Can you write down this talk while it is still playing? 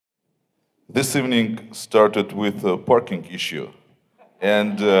This evening started with a parking issue,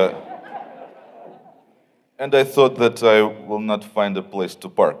 and and I thought that I will not find a place to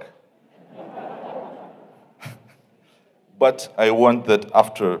park. But I want that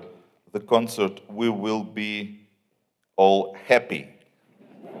after the concert we will be all happy.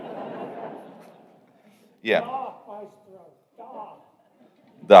 Yeah.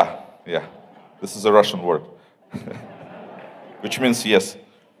 Da, yeah. This is a Russian word, which means yes.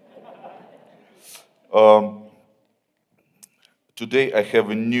 Today I have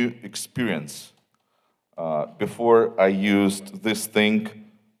a new experience. Before I used this thing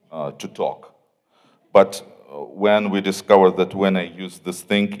to talk. But when we discovered that when I use this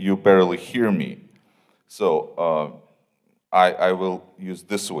thing, you barely hear me. So I will use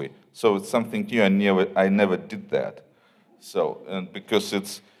this way. So it's something new. I never did that. So and because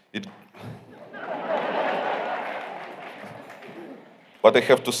it. But I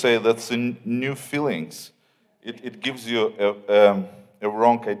have to say that's new feelings. It gives you a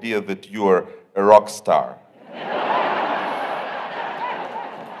wrong idea that you are a rock star.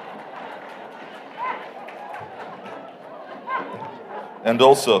 And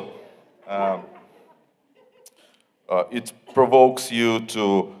also, it provokes you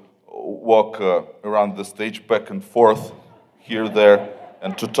to walk around the stage back and forth, here, there,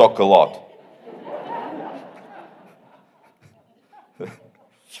 and to talk a lot.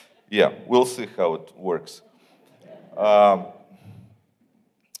 Yeah, we'll see how it works.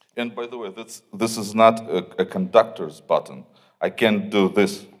 And by the way, this is not a conductor's button. I can't do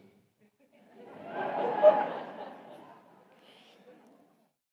this.